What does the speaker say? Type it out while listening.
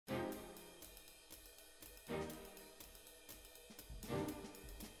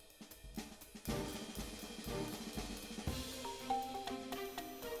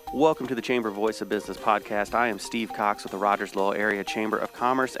Welcome to the Chamber Voice of Business podcast. I am Steve Cox with the Rogers-Lowell Area Chamber of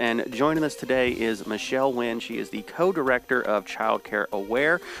Commerce, and joining us today is Michelle Wynn. She is the co-director of Child Care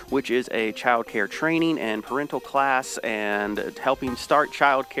Aware, which is a child care training and parental class and helping start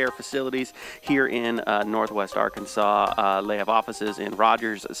child care facilities here in Northwest Arkansas. They have offices in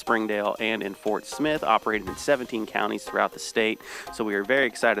Rogers, Springdale, and in Fort Smith, operating in 17 counties throughout the state. So we are very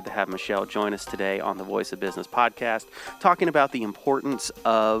excited to have Michelle join us today on the Voice of Business podcast, talking about the importance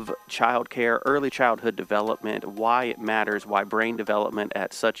of child care, early childhood development, why it matters, why brain development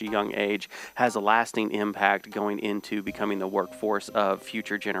at such a young age has a lasting impact going into becoming the workforce of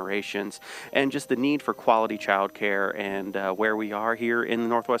future generations, and just the need for quality child care and where we are here in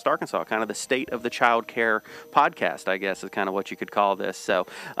Northwest Arkansas, kind of the state of the child care podcast, I guess is kind of what you could call this. So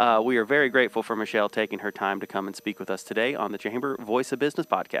we are very grateful for Michelle taking her time to come and speak with us today on the Chamber Voice of Business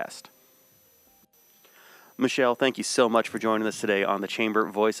podcast. Michelle, thank you so much for joining us today on the Chamber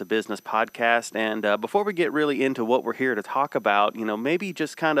Voice of Business podcast. And before we get really into what we're here to talk about, maybe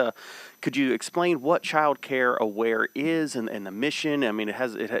just kind of could you explain what Child Care Aware is and the mission? I mean,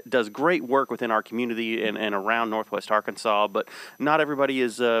 it does great work within our community and around Northwest Arkansas, but not everybody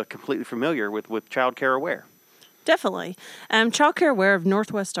is completely familiar with Child Care Aware. Definitely. Child Care Aware of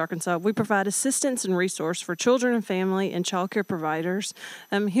Northwest Arkansas, we provide assistance and resource for children and family and child care providers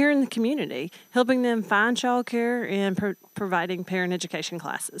here in the community, helping them find child care and providing parent education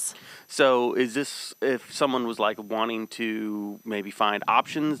classes. So is this, if someone was like wanting to maybe find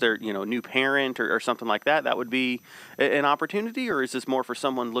options, they're, new parent or something like that, that would be an opportunity? Or is this more for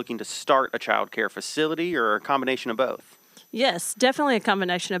someone looking to start a child care facility, or a combination of both? Yes, definitely a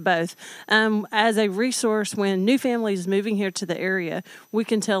combination of both. As a resource, when new families moving here to the area, we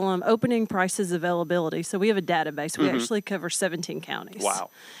can tell them opening prices, availability. So we have a database. We actually cover 17 counties. Wow.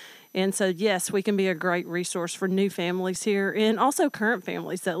 And so, yes, we can be a great resource for new families here and also current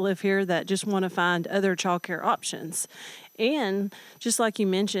families that live here that just want to find other child care options. And just like you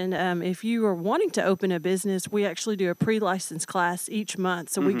mentioned, if you are wanting to open a business, we actually do a pre-license class each month.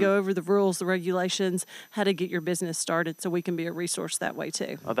 So we go over the rules, the regulations, how to get your business started, so we can be a resource that way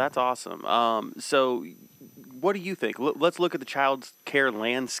too. Oh, that's awesome. So what do you think? Let's look at the child care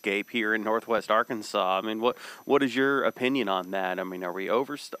landscape here in Northwest Arkansas. I mean, what is your opinion on that? I mean, are we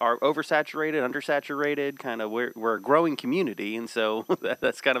oversaturated, undersaturated? Kind of, we're a growing community, and so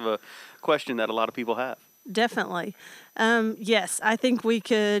that's kind of a question that a lot of people have. Definitely. Yes, I think we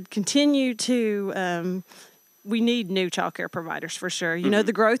could continue to we need new child care providers for sure.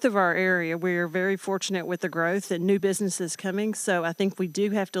 The growth of our area, we're very fortunate with the growth and new businesses coming. So I think we do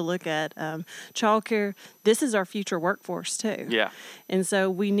have to look at child care. This is our future workforce too. Yeah. And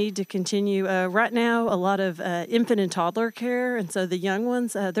so we need to continue. Right now, a lot of infant and toddler care. And so the young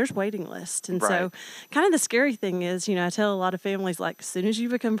ones, there's waiting lists. And so kind of the scary thing is, I tell a lot of families, like, as soon as you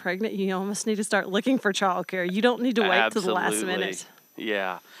become pregnant, you almost need to start looking for child care. You don't need to wait till the last minute.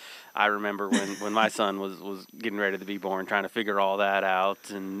 Yeah. I remember when my son was getting ready to be born, trying to figure all that out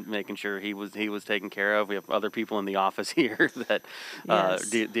and making sure he was taken care of. We have other people in the office here that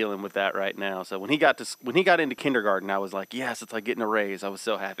dealing with that right now. So when he got into kindergarten, I was like, yes, it's like getting a raise. I was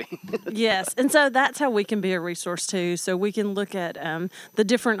so happy. Yes, and so that's how we can be a resource too. So we can look at the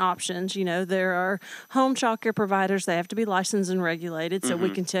different options. There are home child care providers. They have to be licensed and regulated. So we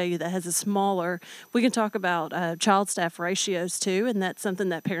can tell you that has a smaller. We can talk about child staff ratios too, and that's something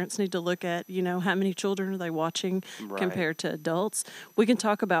that parents need to look at, how many children are they watching compared to adults. We can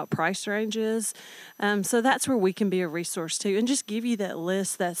talk about price ranges. So that's where we can be a resource too, and just give you that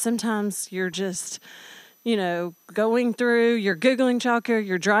list that sometimes you're just, going through, you're Googling childcare,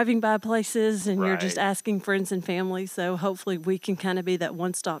 you're driving by places, and you're just asking friends and family. So hopefully we can kind of be that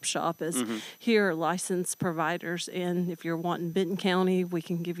one-stop shop as here are licensed providers. And if you're wanting Benton County, we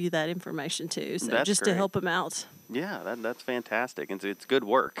can give you that information too. So that's just great. To help them out. Yeah, that's fantastic. And it's good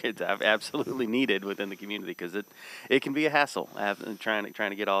work. It's absolutely needed within the community because it can be a hassle trying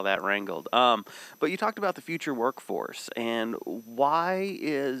to get all that wrangled. But you talked about the future workforce, and why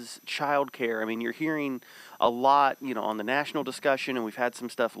is childcare? I mean, you're hearing a lot, on the national discussion, and we've had some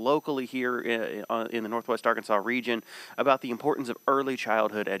stuff locally here in the Northwest Arkansas region about the importance of early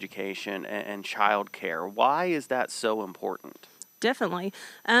childhood education and child care. Why is that so important? Definitely.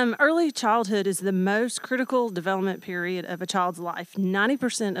 Early childhood is the most critical development period of a child's life.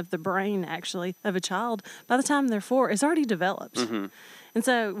 90% of the brain, actually, of a child, by the time they're 4, is already developed. And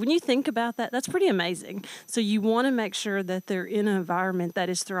so when you think about that, that's pretty amazing. So you want to make sure that they're in an environment that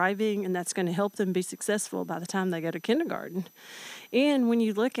is thriving and that's going to help them be successful by the time they go to kindergarten. And when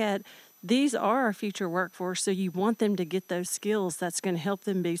you look at these are our future workforce, so you want them to get those skills that's going to help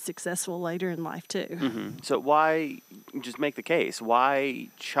them be successful later in life too. Mm-hmm. So why, just make the case, why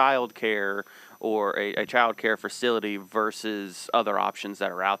childcare or a child care facility versus other options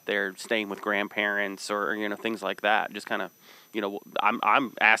that are out there, staying with grandparents or, things like that? Just kind of,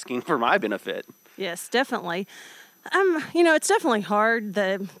 I'm asking for my benefit. Yes, definitely. It's definitely hard.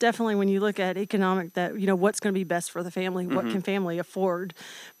 Definitely when you look at economic, what's going to be best for the family, what can family afford.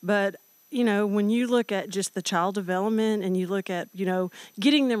 But when you look at just the child development and you look at,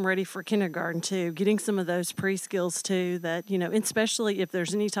 getting them ready for kindergarten too, getting some of those pre-skills too, that, especially if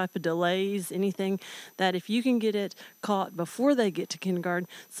there's any type of delays, anything that if you can get it caught before they get to kindergarten,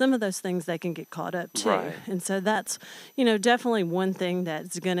 some of those things they can get caught up too. Right. And so that's, definitely one thing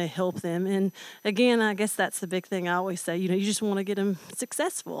that's going to help them. And again, I guess that's the big thing I always say, you just want to get them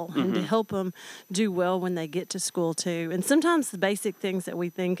successful and to help them do well when they get to school too. And sometimes the basic things that we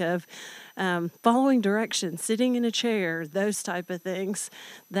think of, following directions, sitting in a chair, those type of things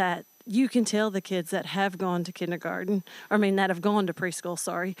that you can tell the kids that have gone to kindergarten, that have gone to preschool,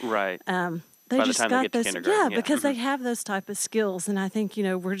 sorry. Right. They By just the time got they get those, to kindergarten. because they have those type of skills. And I think,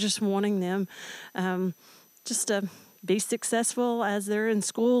 we're just wanting them just to be successful as they're in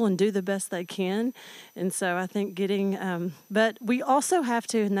school and do the best they can. And so I think but we also have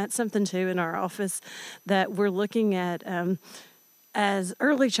to, and that's something too in our office that we're looking at, as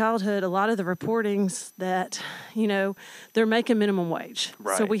early childhood, a lot of the reportings that, they're making minimum wage.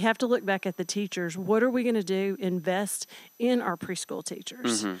 Right. So we have to look back at the teachers. What are we going to do? Invest in our preschool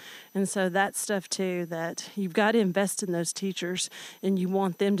teachers. And so that's stuff too that you've got to invest in those teachers and you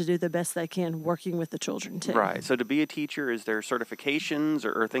want them to do the best they can working with the children too. Right. So to be a teacher, is there certifications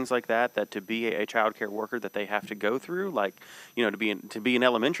or things like that to be a child care worker that they have to go through? Like, to be an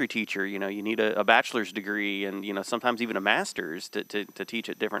elementary teacher, you need a bachelor's degree and, sometimes even a master's to teach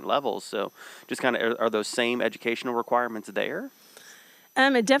at different levels. So just kind of, are those same educational requirements there?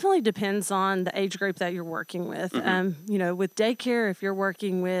 It definitely depends on the age group that you're working with. With daycare, if you're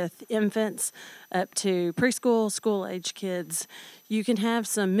working with infants up to preschool, school-age kids, you can have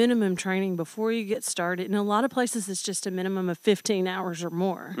some minimum training before you get started. In a lot of places, it's just a minimum of 15 hours or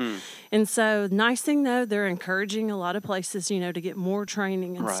more. And so, nice thing, though, they're encouraging a lot of places, to get more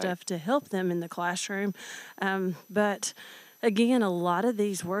training and stuff to help them in the classroom. But again, a lot of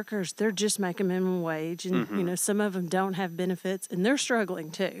these workers, they're just making minimum wage, and some of them don't have benefits, and they're struggling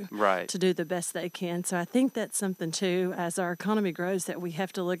too, right, to do the best they can. So I think that's something too, as our economy grows, that we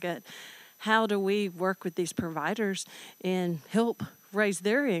have to look at how do we work with these providers and help raise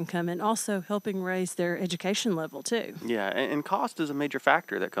their income and also helping raise their education level too. Yeah, and cost is a major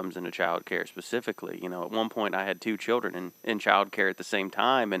factor that comes into child care specifically. At one point I had 2 children in child care at the same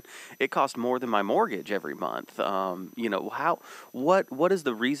time, and it cost more than my mortgage every month. What is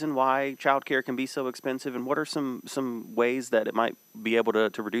the reason why child care can be so expensive, and what are some ways that it might be able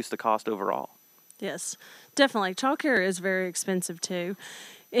to reduce the cost overall? Yes, definitely. Childcare is very expensive too.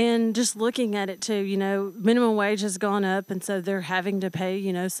 And just looking at it too, minimum wage has gone up, and so they're having to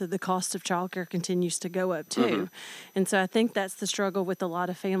pay, so the cost of childcare continues to go up too. And so I think that's the struggle with a lot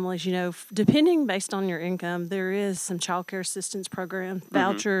of families, depending based on your income, there is some childcare assistance program,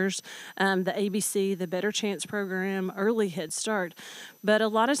 vouchers, the ABC, the Better Chance program, early Head Start. But a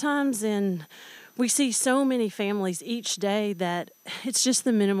lot of times we see so many families each day that it's just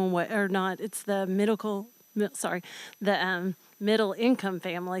the minimum wage, or not, it's the middle income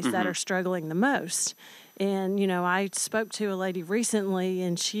families that are struggling the most. And, I spoke to a lady recently,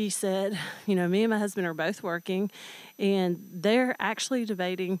 and she said, me and my husband are both working, and they're actually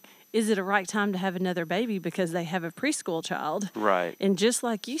debating, is it a right time to have another baby because they have a preschool child? Right. And just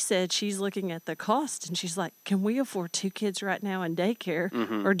like you said, she's looking at the cost, and she's like, can we afford 2 kids right now in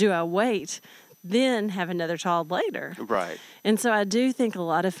daycare, or do I wait? Then have another child later. Right. And so I do think a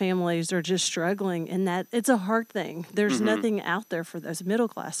lot of families are just struggling, and that it's a hard thing. There's nothing out there for those middle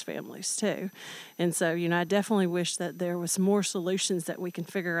class families too. And so, I definitely wish that there was more solutions that we can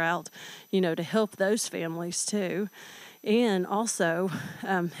figure out, to help those families too. And also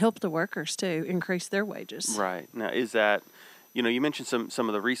help the workers too, increase their wages. Right. Now, is that, you mentioned some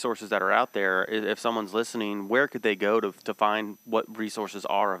of the resources that are out there. If someone's listening, where could they go to find what resources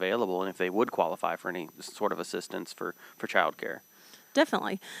are available, and if they would qualify for any sort of assistance for child care?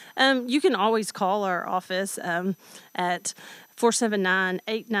 Definitely. You can always call our office at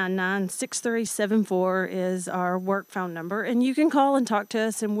 479-899-6374 is our work phone number. And you can call and talk to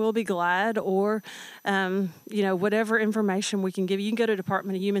us, and we'll be glad. Or, whatever information we can give you. You can go to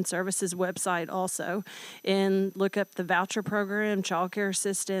Department of Human Services website also and look up the voucher program, child care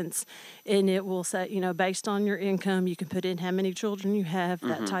assistance, and it will say, based on your income, you can put in how many children you have,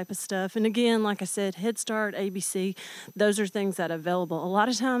 that type of stuff. And again, like I said, Head Start, ABC, those are things that are available. A lot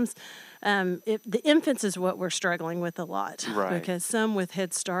of times, the infants is what we're struggling with a lot. Right. Because some with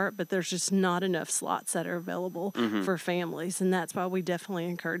Head Start, but there's just not enough slots that are available for families. And that's why we definitely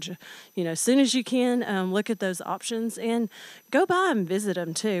encourage you, as soon as you can, look at those options and go by and visit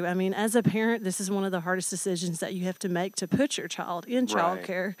them too. I mean, as a parent, this is one of the hardest decisions that you have to make to put your child in child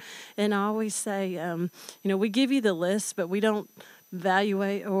care. And I always say, we give you the list, but we don't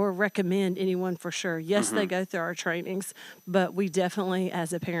evaluate or recommend anyone for sure. Yes, they go through our trainings, but we definitely,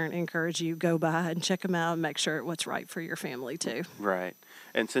 as a parent, encourage you go by and check them out and make sure what's right for your family too. Right.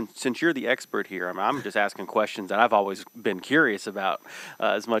 And since you're the expert here, I'm just asking questions that I've always been curious about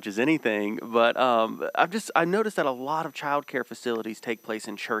as much as anything. But I noticed that a lot of child care facilities take place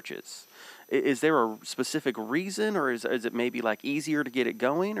in churches. Is there a specific reason, or is it maybe like easier to get it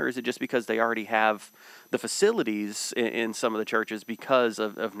going, or is it just because they already have the facilities in some of the churches because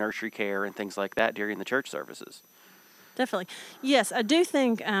of nursery care and things like that during the church services? Definitely. Yes, I do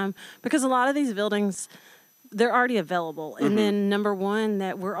think because a lot of these buildings, they're already available. And then number one,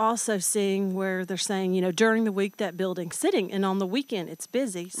 that we're also seeing where they're saying, during the week that building's sitting and on the weekend it's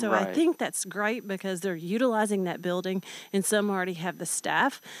busy. So I think that's great because they're utilizing that building, and some already have the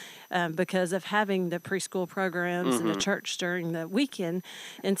staff because of having the preschool programs and the church during the weekend.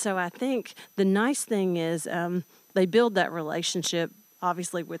 And so I think the nice thing is they build that relationship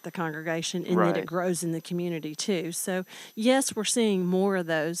obviously with the congregation, and then it grows in the community too. So yes, we're seeing more of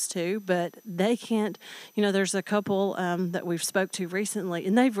those too, but they can't, there's a couple that we've spoke to recently,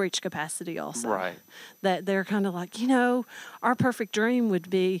 and they've reached capacity also. Right. That they're kind of like, our perfect dream would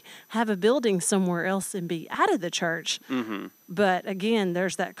be have a building somewhere else and be out of the church. But again,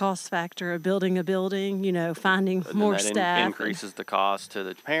 there's that cost factor of building a building, finding more staff. Increases the cost to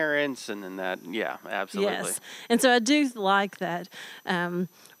the parents, and then that, absolutely. Yes. And so I do like that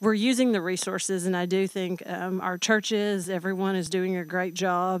we're using the resources, and I do think our churches, everyone is doing a great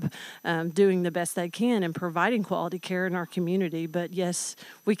job doing the best they can and providing quality care in our community. But yes,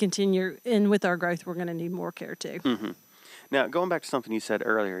 we continue, and with our growth, we're going to need more care too. Now, going back to something you said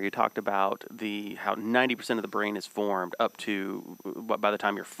earlier, you talked about how 90% of the brain is formed up to by the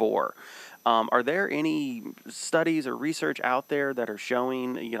time you're 4. Are there any studies or research out there that are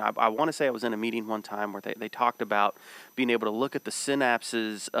showing, I want to say I was in a meeting one time where they talked about being able to look at the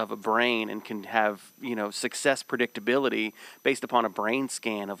synapses of a brain and can have, success predictability based upon a brain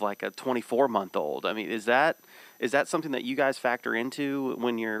scan of like a 24-month-old. I mean, is that something that you guys factor into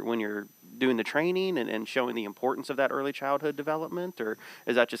when you're doing the training and showing the importance of that early childhood development? Or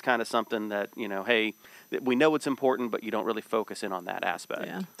is that just kind of something that, hey, we know it's important, but you don't really focus in on that aspect?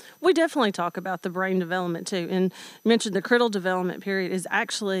 Yeah. We definitely talk about the brain development too. And you mentioned the cradle development period is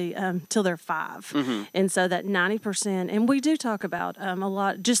actually till they're 5. And so that 90%, and we do talk about a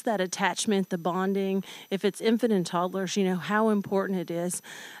lot, just that attachment, the bonding. If it's infant and toddlers, how important it is.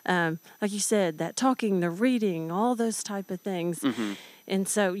 Like you said, that talking, the reading, all those type of things. And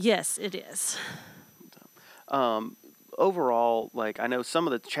so, yes, it is. Overall, I know some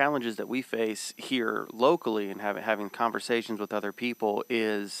of the challenges that we face here locally and having conversations with other people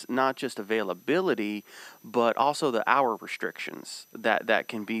is not just availability, but also the hour restrictions that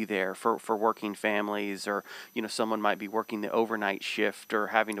can be there for working families, or, someone might be working the overnight shift or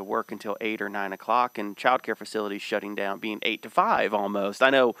having to work until 8 or 9 o'clock, and childcare facilities shutting down, being 8 to 5 almost.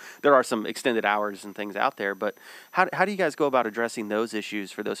 I know there are some extended hours and things out there, but how do you guys go about addressing those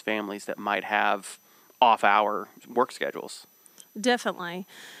issues for those families that might have off-hour work schedules? Definitely.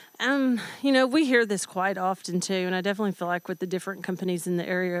 We hear this quite often too, and I definitely feel like with the different companies in the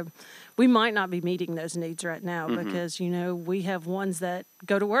area, we might not be meeting those needs right now because, we have ones that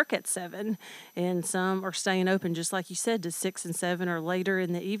go to work at 7, and some are staying open, just like you said, to 6 and 7 or later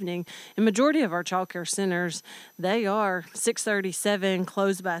in the evening. And majority of our child care centers, they are 6:30, 7,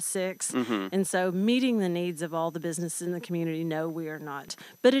 closed by 6. And so meeting the needs of all the businesses in the community, no, we are not.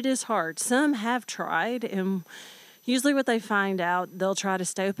 But it is hard. Some have tried, and usually what they find out, they'll try to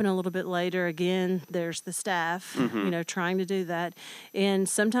stay open a little bit later. Again, there's the staff, trying to do that. And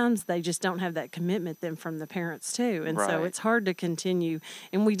sometimes they just don't have that commitment then from the parents too. And so it's hard to continue.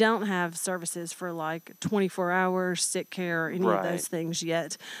 And we don't have services for like 24 hours, sick care, or any of those things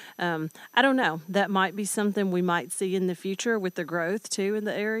yet. I don't know. That might be something we might see in the future with the growth too in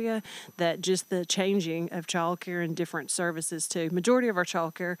the area, that just the changing of childcare and different services too. Majority of our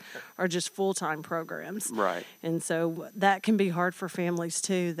childcare are just full-time programs. Right. And so that can be hard for families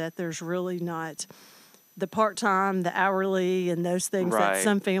too, that there's really not the part-time, the hourly, and those things that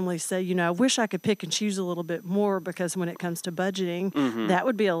some families say, I wish I could pick and choose a little bit more, because when it comes to budgeting, that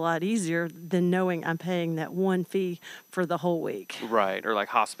would be a lot easier than knowing I'm paying that one fee for the whole week. Right. Or like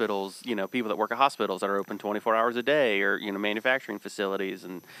hospitals, people that work at hospitals that are open 24 hours a day, or, manufacturing facilities,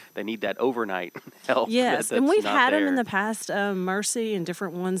 and they need that overnight help. Yes, and we've had them in the past. Mercy and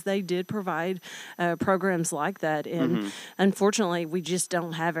different ones, they did provide programs like that. And unfortunately, we just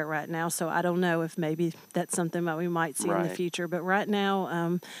don't have it right now. So I don't know if maybe that's something that we might see in the future. But right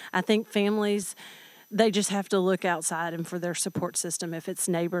now, I think families, they just have to look outside and for their support system, if it's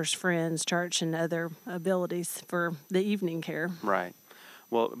neighbors, friends, church, and other abilities for the evening care. Right.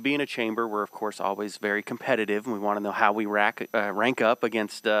 Well, being a chamber, we're, of course, always very competitive, and we want to know how we rank up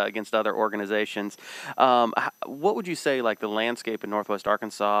against other organizations. What would you say, like, the landscape in Northwest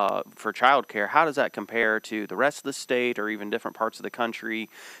Arkansas for childcare, how does that compare to the rest of the state or even different parts of the country?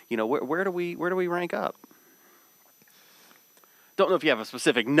 Where do we rank up? Don't know if you have a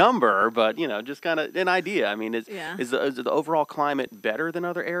specific number, but, just kind of an idea. I mean, is the overall climate better than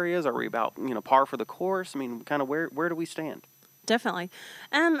other areas? Are we about, par for the course? I mean, kind of where do we stand? Definitely.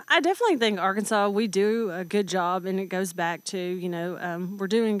 I definitely think Arkansas, we do a good job, and it goes back to, we're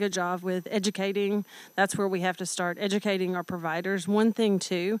doing a good job with educating. That's where we have to start, educating our providers. One thing,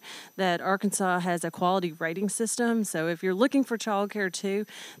 too, that Arkansas has a quality rating system. So if you're looking for childcare, too,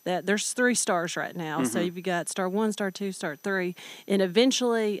 that there's 3 stars right now. So you've got star 1, star 2, star 3, and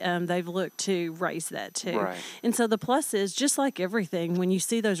eventually they've looked to raise that, too. Right. And so the plus is, just like everything, when you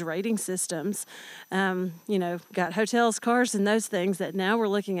see those rating systems, got hotels, cars, and those things, that now we're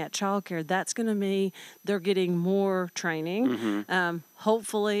looking at childcare, that's going to mean they're getting more training.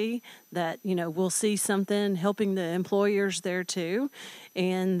 Hopefully that, we'll see something helping the employers there too.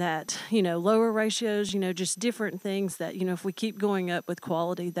 And that, lower ratios, just different things that, if we keep going up with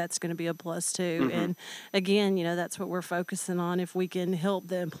quality, that's going to be a plus too. And again, that's what we're focusing on. If we can help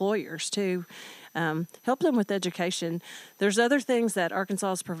the employers too, help them with education. There's other things that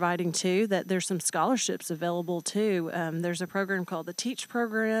Arkansas is providing too, that there's some scholarships available too. There's a program called the TEACH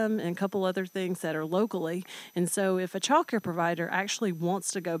program and a couple other things that are locally. And so if a childcare provider actually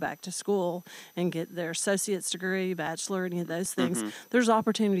wants to go back to school and get their associate's degree, bachelor, any of those things, there's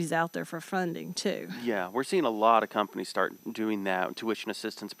opportunities out there for funding too. Yeah, we're seeing a lot of companies start doing that, tuition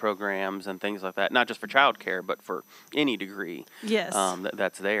assistance programs and things like that, not just for childcare, but for any degree. Yes.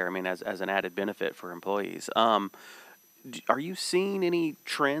 That's there, I mean, as an added benefit for employees. Are you seeing any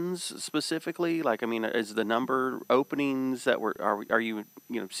trends specifically? Like, I mean, is the number openings that are you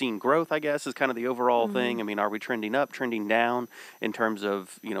seeing growth, I guess, is kind of the overall thing? I mean, are we trending up, trending down in terms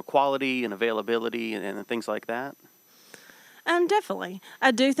of, quality and availability and things like that? Definitely.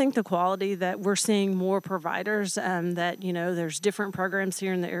 I do think the quality that we're seeing more providers, that, there's different programs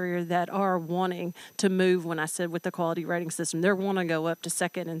here in the area that are wanting to move. When I said with the quality rating system, they're wanting to go up to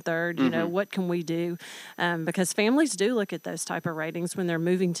second and third, what can we do? Because families do look at those type of ratings when they're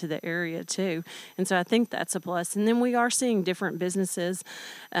moving to the area too. And so I think that's a plus. And then we are seeing different businesses,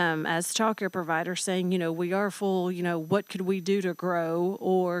 as childcare providers saying, we are full, what could we do to grow?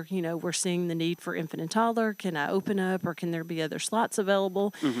 Or, we're seeing the need for infant and toddler. Can I open up, or can there be other slots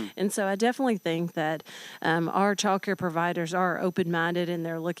available? And so I definitely think that our childcare providers are open-minded, and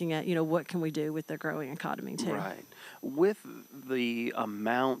they're looking at, what can we do with the growing economy too. Right. With the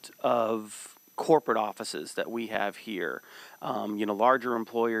amount of corporate offices that we have here, larger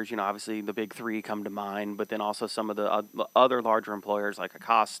employers, obviously the big 3 come to mind, but then also some of the other larger employers like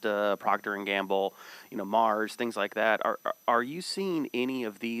Acosta, Procter & Gamble, Mars, things like that. Are you seeing any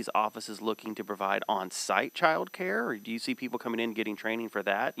of these offices looking to provide on-site childcare, or do you see people coming in getting training for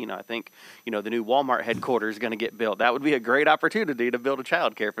that? I think, the new Walmart headquarters is going to get built. That would be a great opportunity to build a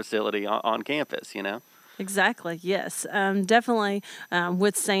childcare facility on campus, Exactly. Yes. Definitely.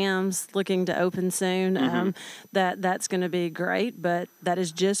 With Sam's looking to open soon, that's going to be great, but that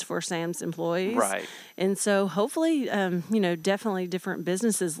is just for Sam's employees. Right. And so hopefully, definitely different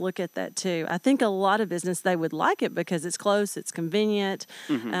businesses look at that too. I think a lot of business, they would like it because it's close, it's convenient.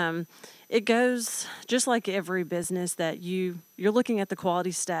 it goes just like every business that you're looking at the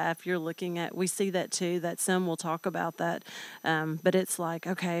quality staff. We see that too, that some will talk about that. But it's like,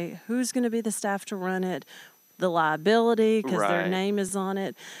 okay, who's going to be the staff to run it? The liability, because their name is on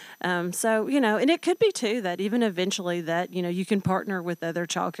it. So, and it could be too that even eventually that, you can partner with other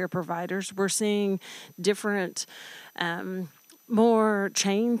childcare providers. We're seeing different, more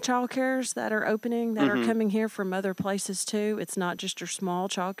chain childcares that are opening that are coming here from other places too. It's not just your small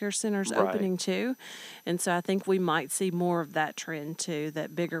childcare centers opening too. And so I think we might see more of that trend too,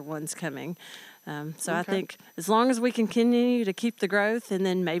 that bigger ones coming. I think as long as we can continue to keep the growth, and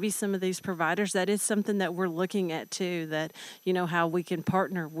then maybe some of these providers, that is something that we're looking at too, that, how we can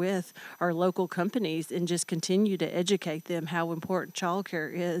partner with our local companies and just continue to educate them how important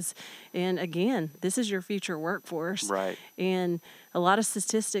childcare is. And again, this is your future workforce. Right. And a lot of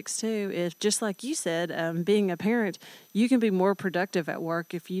statistics too, if just like you said, being a parent, you can be more productive at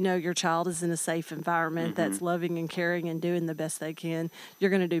work if you know your child is in a safe environment that's loving and caring and doing the best they can. You're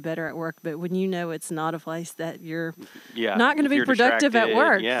going to do better at work. But when you know it's not a place that you're not going to be productive at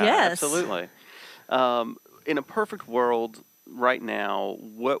work. Yes, absolutely. In a perfect world right now,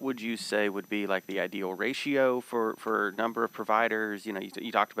 what would you say would be like the ideal ratio for number of providers?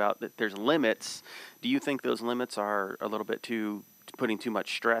 You talked about that there's limits. Do you think those limits are a little bit putting too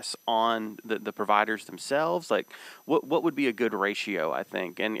much stress on the providers themselves? Like what would be a good ratio, I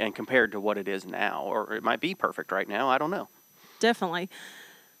think, and compared to what it is now? Or it might be perfect right now. I don't know. Definitely.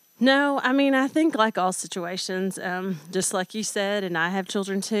 No, I think like all situations, just like you said, and I have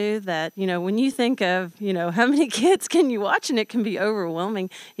children too, that, when you think of, how many kids can you watch, and it can be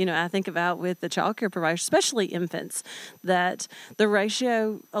overwhelming. I think about with the childcare providers, especially infants, that the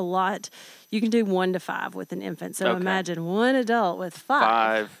ratio a lot, you can do 1 to 5 with an infant. So imagine one adult with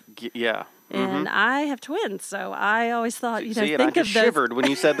 5. Yeah. And I have twins, so I always thought, and think I of just those. shivered when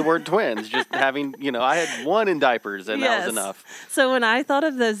you said the word twins. Just having, I had one in diapers, and that was enough. So when I thought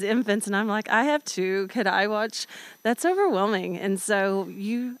of those infants, and I'm like, I have 2, could I watch? That's overwhelming. And so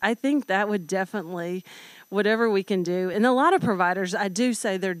I think that would definitely, whatever we can do. And a lot of providers, I do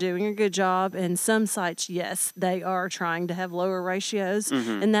say they're doing a good job. And some sites, yes, they are trying to have lower ratios.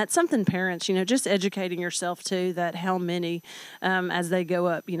 And that's something parents, just educating yourself too, that how many, as they go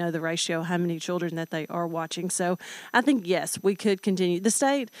up, the ratio, how many children that they are watching. So I think, yes, we could continue. The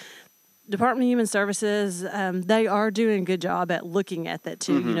state Department of Human Services, they are doing a good job at looking at that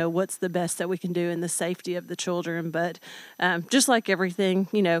too. What's the best that we can do in the safety of the children. But just like everything,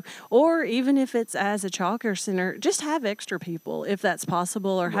 or even if it's as a childcare center, just have extra people if that's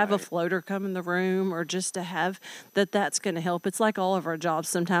possible, or have a floater come in the room, or just to have that's going to help. It's like all of our jobs.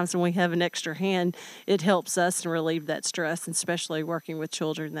 Sometimes when we have an extra hand, it helps us to relieve that stress, and especially working with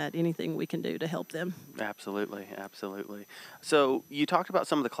children, that anything we can do to help them. Absolutely. So you talked about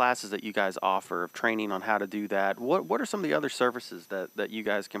some of the classes that you guys offer of training on how to do that. What are some of the other services that you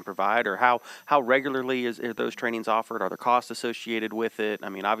guys can provide, or how regularly are those trainings offered? Are there costs associated with it?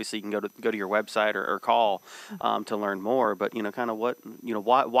 Obviously you can go to your website or call to learn more, but kind of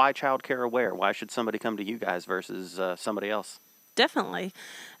why Child Care Aware? Why should somebody come to you guys versus somebody else? Definitely.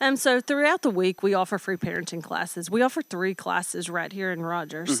 So throughout the week, we offer free parenting classes. We offer 3 classes right here in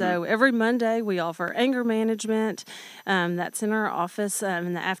Rogers. So every Monday, we offer anger management. That's in our office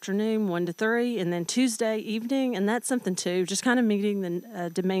in the afternoon, 1 to 3. And then Tuesday evening, and that's something too, just kind of meeting the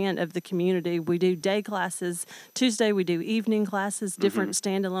demand of the community. We do day classes. Tuesday, we do evening classes, different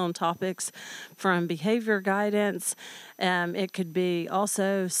standalone topics from behavior guidance. It could be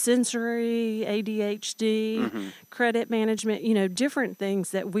also sensory, ADHD, credit management, different things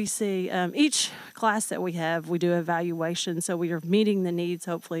that we see. Each class that we have, we do evaluation, so we are meeting the needs,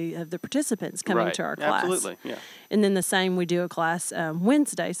 hopefully, of the participants coming to our class. Absolutely, yeah. And then the same, we do a class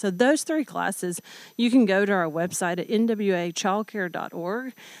Wednesday. So those 3 classes, you can go to our website at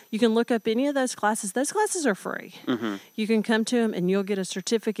nwachildcare.org. You can look up any of those classes. Those classes are free. You can come to them, and you'll get a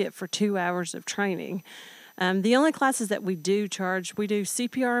certificate for 2 hours of training. The only classes that we do charge, we do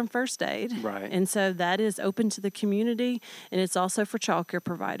CPR and first aid. Right. And so that is open to the community, and it's also for childcare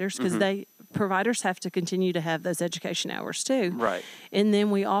providers, because providers have to continue to have those education hours too. Right. And then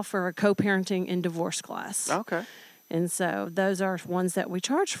we offer a co-parenting and divorce class. Okay. And so those are ones that we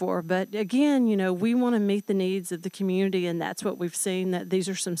charge for. But again, we want to meet the needs of the community, and that's what we've seen, that these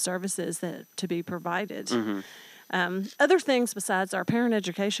are some services that to be provided. Other things besides our parent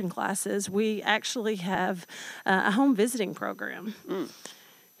education classes, we actually have a home visiting program.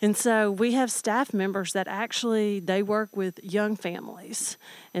 And so we have staff members that actually, they work with young families.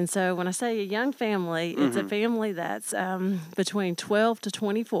 And so when I say a young family, it's a family that's between 12 to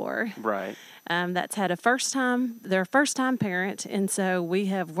 24. Right. That's had they're a first-time parent, and so we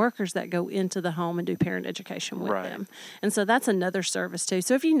have workers that go into the home and do parent education with them. And so that's another service, too.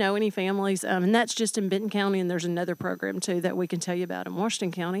 So if you know any families, and that's just in Benton County, and there's another program, too, that we can tell you about in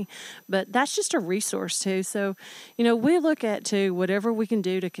Washington County, but that's just a resource, too. So, we look at, too, whatever we can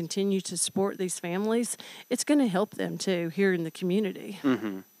do to continue to support these families, it's going to help them, too, here in the community.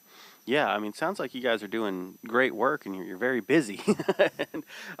 Mm-hmm. Yeah, I mean, sounds like you guys are doing great work, and you're very busy. And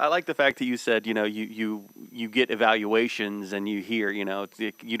I like the fact that you said, you get evaluations, and you hear,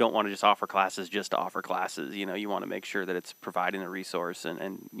 you don't want to just offer classes just to offer classes. You want to make sure that it's providing a resource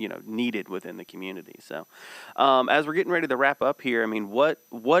and needed within the community. So, as we're getting ready to wrap up here, I mean, what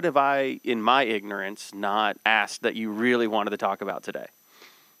have I, in my ignorance, not asked that you really wanted to talk about today?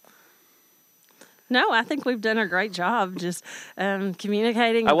 No, I think we've done a great job just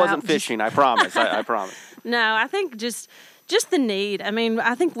communicating. I wasn't fishing, I promise. I promise. No, I think just the need. I mean,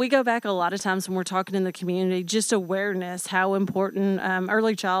 I think we go back a lot of times when we're talking in the community, just awareness, how important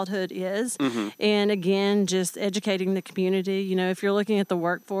early childhood is. Mm-hmm. And again, just educating the community. If you're looking at the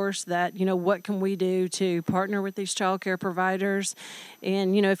workforce, that, what can we do to partner with these child care providers?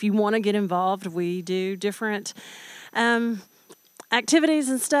 And, if you want to get involved, we do different activities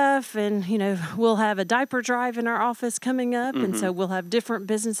and stuff, and we'll have a diaper drive in our office coming up, and so we'll have different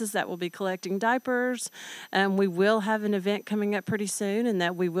businesses that will be collecting diapers. We will have an event coming up pretty soon, and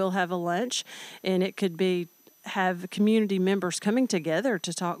that we will have a lunch, and it could be have community members coming together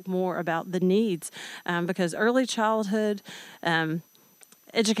to talk more about the needs, because early childhood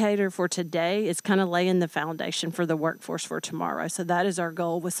educator for today is kind of laying the foundation for the workforce for tomorrow. So that is our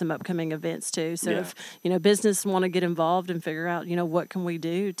goal with some upcoming events too. So if business want to get involved and figure out what can we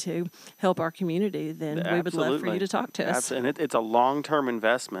do to help our community, then we would love for you to talk to us. And it's a long-term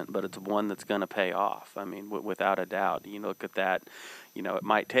investment, but it's one that's going to pay off. I mean, without a doubt. You look at that. It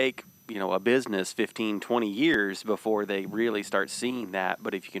might take a business 15, 20 years before they really start seeing that.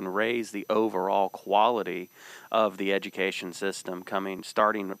 But if you can raise the overall quality of the education system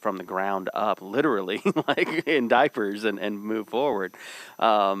starting from the ground up, literally, like in diapers and move forward,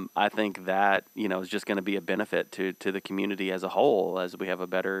 I think that, is just going to be a benefit to the community as a whole, as we have a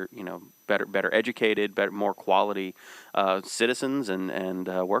better educated, more quality citizens and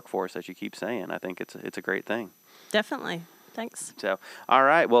workforce, as you keep saying. I think it's a great thing. Definitely. Thanks. So, all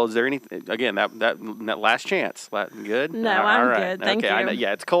right. Well, is there anything, again, that last chance? Good? No, I'm good. Thank you. I know,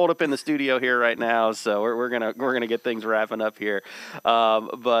 it's cold up in the studio here right now, so we're gonna get things wrapping up here.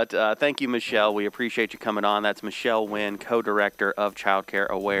 But thank you, Michelle. We appreciate you coming on. That's Michelle Wynn, co-director of Child Care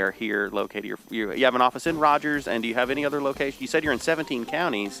Aware here, located. You have an office in Rogers, and do you have any other location? You said you're in 17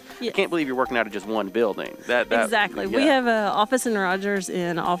 counties. Yes. I can't believe you're working out of just one building. Exactly. Yeah. We have an office in Rogers,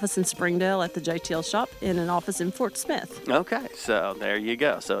 an office in Springdale at the JTL shop, and an office in Fort Smith. Okay, so there you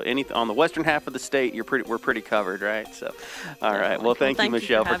go. So on the western half of the state, we're pretty covered, right? So, all right. Well, thank you,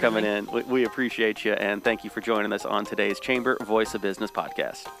 Michelle, for coming in. We appreciate you, and thank you for joining us on today's Chamber Voice of Business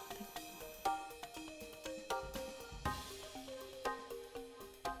podcast.